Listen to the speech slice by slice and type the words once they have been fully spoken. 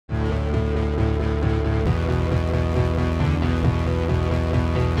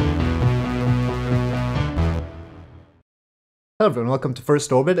Hello everyone, welcome to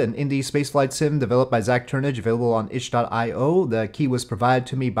First Orbit, an indie spaceflight sim developed by Zach Turnage, available on itch.io. The key was provided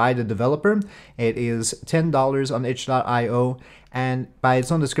to me by the developer. It is $10 on itch.io, and by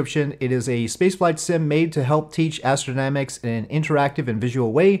its own description, it is a spaceflight sim made to help teach astrodynamics in an interactive and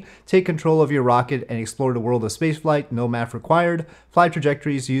visual way, take control of your rocket, and explore the world of spaceflight, no math required, fly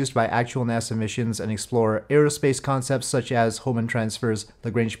trajectories used by actual NASA missions, and explore aerospace concepts such as Hohmann transfers,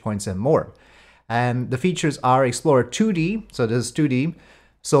 Lagrange points, and more. And the features are explore 2D, so this is 2D,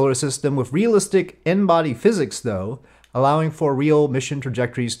 solar system with realistic n-body physics though, allowing for real mission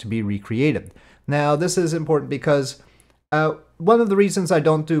trajectories to be recreated. Now this is important because one of the reasons I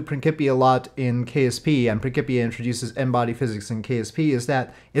don't do Principia a lot in KSP, and Principia introduces n-body physics in KSP, is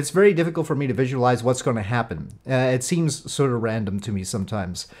that it's very difficult for me to visualize what's going to happen. It seems sort of random to me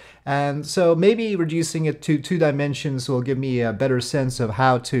sometimes. And so maybe reducing it to 2 dimensions will give me a better sense of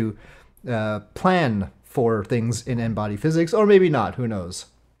how to plan for things in n-body physics, or maybe not, who knows.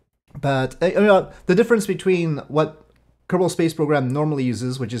 But the difference between what Kerbal Space Program normally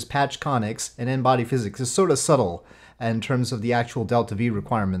uses, which is patch conics, and n-body physics is sort of subtle in terms of the actual delta V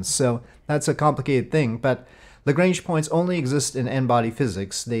requirements, so that's a complicated thing, but Lagrange points only exist in n-body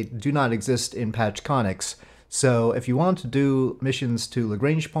physics. They do not exist in patch conics. So if you want to do missions to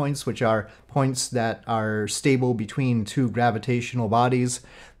Lagrange points, which are points that are stable between 2 gravitational bodies,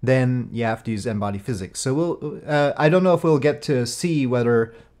 then you have to use n-body physics. So I don't know if we'll get to see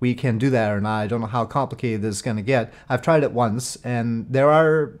whether we can do that or not. I don't know how complicated this is going to get. I've tried it once, and there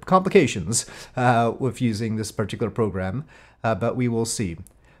are complications with using this particular program, but we will see.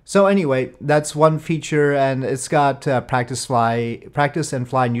 So anyway, that's one feature, and it's got practice and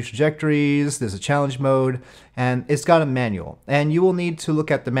fly new trajectories. There's a challenge mode, and it's got a manual. And you will need to look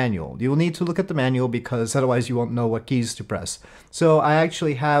at the manual. You will need to look at the manual because otherwise you won't know what keys to press. So I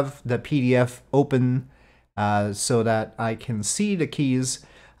actually have the PDF open so that I can see the keys.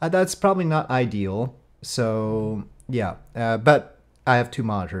 That's probably not ideal. So yeah, but I have 2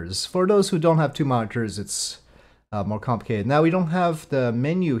 monitors. For those who don't have 2 monitors, it's more complicated. Now we don't have the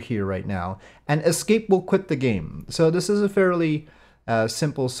menu here right now, and escape will quit the game. So this is a fairly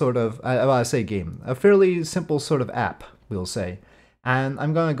simple sort of, I say game, a fairly simple sort of app, we'll say. And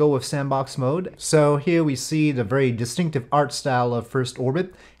I'm going to go with sandbox mode. So here we see the very distinctive art style of First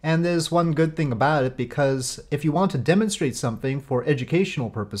Orbit, and there's one good thing about it, because if you want to demonstrate something for educational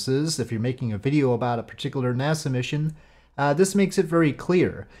purposes, if you're making a video about a particular NASA mission, this makes it very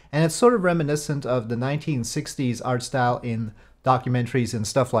clear, and it's sort of reminiscent of the 1960s art style in documentaries and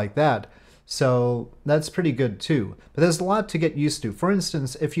stuff like that, so that's pretty good too. But there's a lot to get used to. For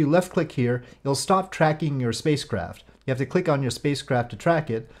instance, if you left-click here, you'll stop tracking your spacecraft. You have to click on your spacecraft to track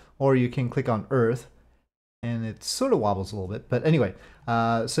it, or you can click on Earth, and it sort of wobbles a little bit, but anyway,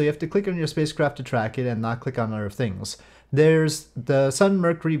 so you have to click on your spacecraft to track it and not click on other things. There's the Sun,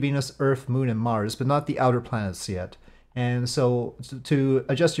 Mercury, Venus, Earth, Moon, and Mars, but not the outer planets yet. And so to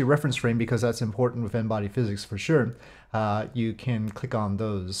adjust your reference frame, because that's important with n-body physics for sure, you can click on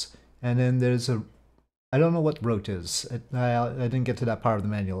those. And then there's a, I don't know what rot is. I didn't get to that part of the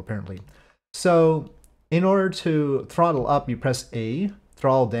manual apparently. So in order to throttle up, you press A,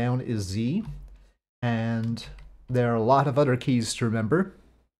 throttle down is Z, and there are a lot of other keys to remember.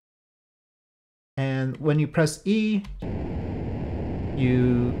 And when you press E,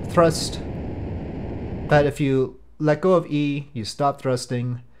 you thrust, but if you let go of E, you stop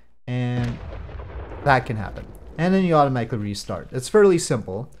thrusting, and that can happen. And then you automatically restart. It's fairly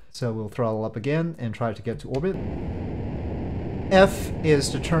simple. So we'll throttle up again and try to get to orbit. F is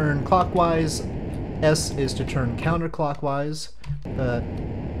to turn clockwise, S is to turn counterclockwise, but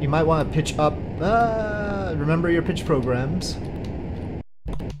you might want to pitch up. Remember your pitch programs.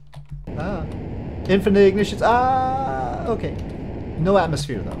 Infinite ignitions. Okay. No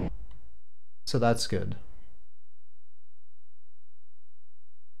atmosphere though. So that's good.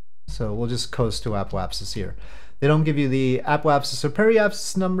 So we'll just coast to apoapsis here. They don't give you the apoapsis or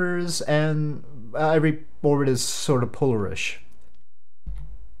periapsis numbers, and every orbit is sort of polarish.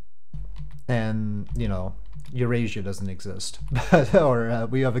 And, you know, Eurasia doesn't exist. Or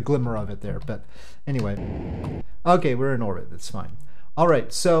we have a glimmer of it there, but anyway. Okay, we're in orbit, that's fine.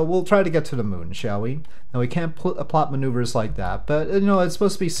 Alright, so we'll try to get to the moon, shall we? Now we can't plot maneuvers like that, but, you know, it's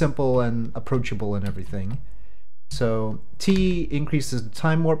supposed to be simple and approachable and everything. So T increases the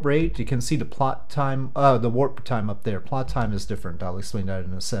time warp rate. You can see the plot time, the warp time up there. Plot time is different. I'll explain that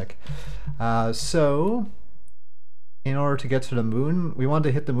in a sec. So in order to get to the moon, we want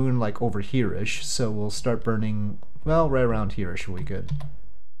to hit the moon like over here-ish. So we'll start burning, well, right around here-ish will be good.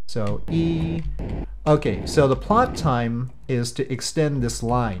 So E. Okay, so the plot time is to extend this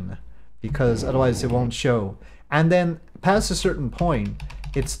line, because otherwise it won't show. And then past a certain point,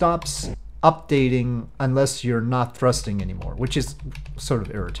 it stops updating unless you're not thrusting anymore, which is sort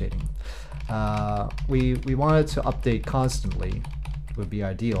of irritating. We want it to update constantly, would be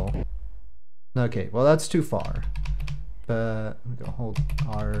ideal. Okay, well that's too far. But I'm gonna hold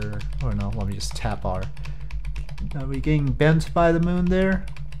R, or no, let me just tap R. Are we getting bent by the moon there?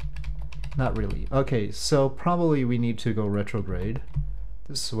 Not really. Okay, so probably we need to go retrograde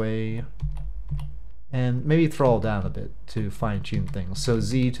this way and maybe throttle down a bit to fine-tune things. So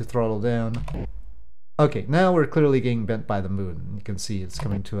Z to throttle down. Okay, now we're clearly getting bent by the moon. You can see it's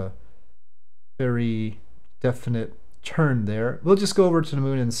coming to a very definite turn there. We'll just go over to the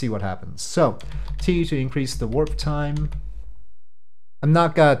moon and see what happens. So T to increase the warp time. I'm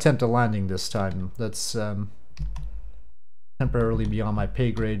not gonna attempt a landing this time. That's temporarily beyond my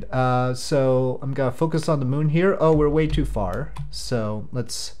pay grade. So I'm gonna focus on the moon here. Oh, we're way too far. So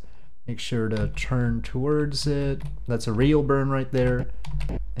let's make sure to turn towards it. That's a radial burn right there.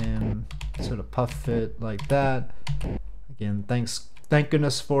 And sort of puff it like that. Again, thank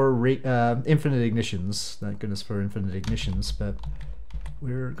goodness for infinite ignitions. Thank goodness for infinite ignitions, but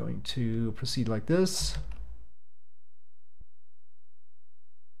we're going to proceed like this.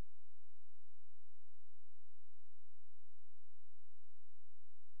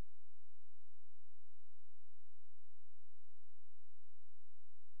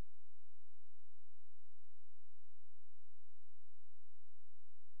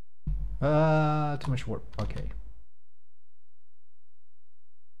 Too much warp. Okay.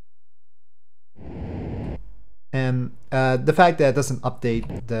 And the fact that it doesn't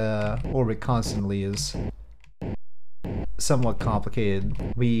update the orbit constantly is somewhat complicated.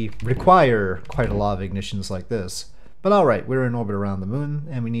 We require quite a lot of ignitions like this. But alright, we're in orbit around the moon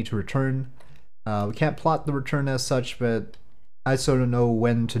and we need to return. We can't plot the return as such, but I sort of know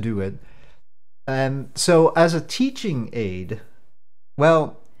when to do it. And so as a teaching aid,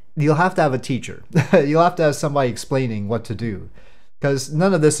 well, you'll have to have a teacher. You'll have to have somebody explaining what to do, because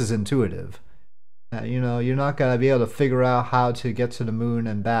none of this is intuitive. You know, you're not going to be able to figure out how to get to the moon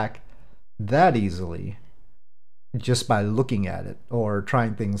and back that easily just by looking at it or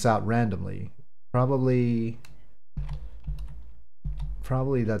trying things out randomly. Probably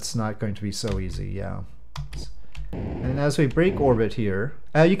that's not going to be so easy, yeah. And as we break orbit here,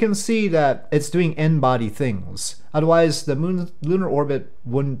 you can see that it's doing n-body things. Otherwise, the lunar orbit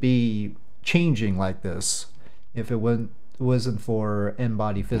wouldn't be changing like this if it wasn't for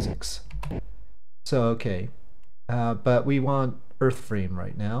n-body physics. So, okay. But we want Earth frame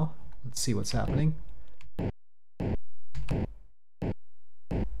right now. Let's see what's happening.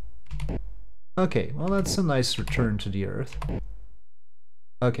 Okay, well that's a nice return to the Earth.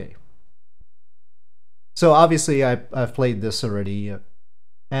 Okay. So obviously I've played this already,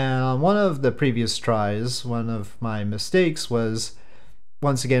 and on one of the previous tries, one of my mistakes was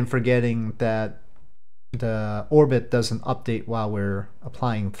once again forgetting that the orbit doesn't update while we're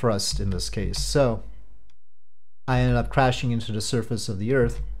applying thrust in this case. So I ended up crashing into the surface of the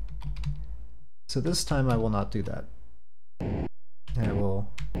Earth. So this time I will not do that. I will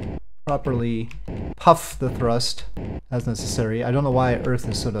properly puff the thrust as necessary. I don't know why Earth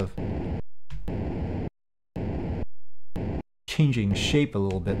is sort of changing shape a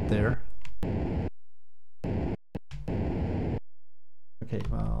little bit there. Okay,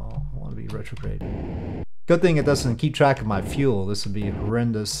 well, I want to be retrograde. Good thing it doesn't keep track of my fuel. This would be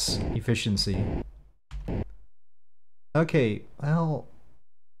horrendous efficiency. Okay, well,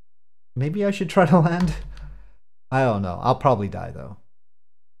 maybe I should try to land. I don't know. I'll probably die though.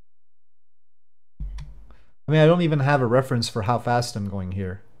 I mean, I don't even have a reference for how fast I'm going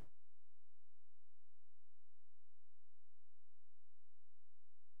here.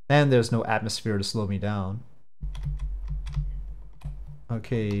 And there's no atmosphere to slow me down.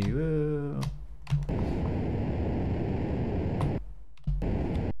 Okay.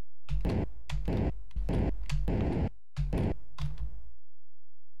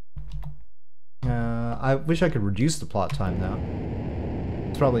 I wish I could reduce the plot time now.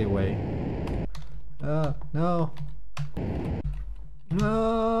 It's probably a way. No. No.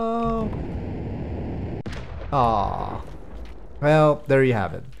 Ah. Well, there you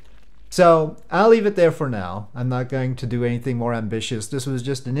have it. So, I'll leave it there for now. I'm not going to do anything more ambitious. This was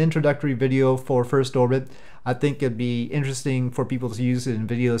just an introductory video for First Orbit. I think it'd be interesting for people to use it in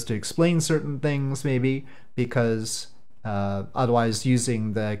videos to explain certain things, maybe, because otherwise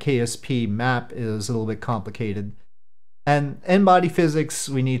using the KSP map is a little bit complicated. And n-body physics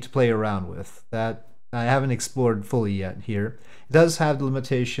we need to play around with. That I haven't explored fully yet here. It does have the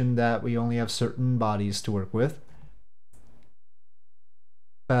limitation that we only have certain bodies to work with.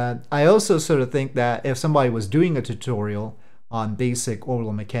 But I also sort of think that if somebody was doing a tutorial on basic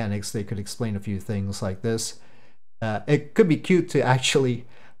orbital mechanics, they could explain a few things like this. It could be cute to actually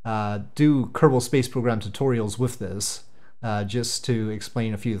do Kerbal Space Program tutorials with this, just to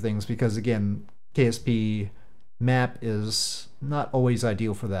explain a few things, because again, KSP map is not always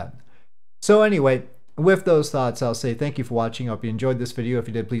ideal for that. So anyway, with those thoughts, I'll say thank you for watching. I hope you enjoyed this video. If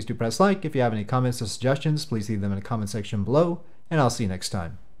you did, please do press like. If you have any comments or suggestions, please leave them in the comment section below, and I'll see you next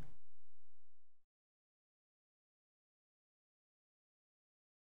time.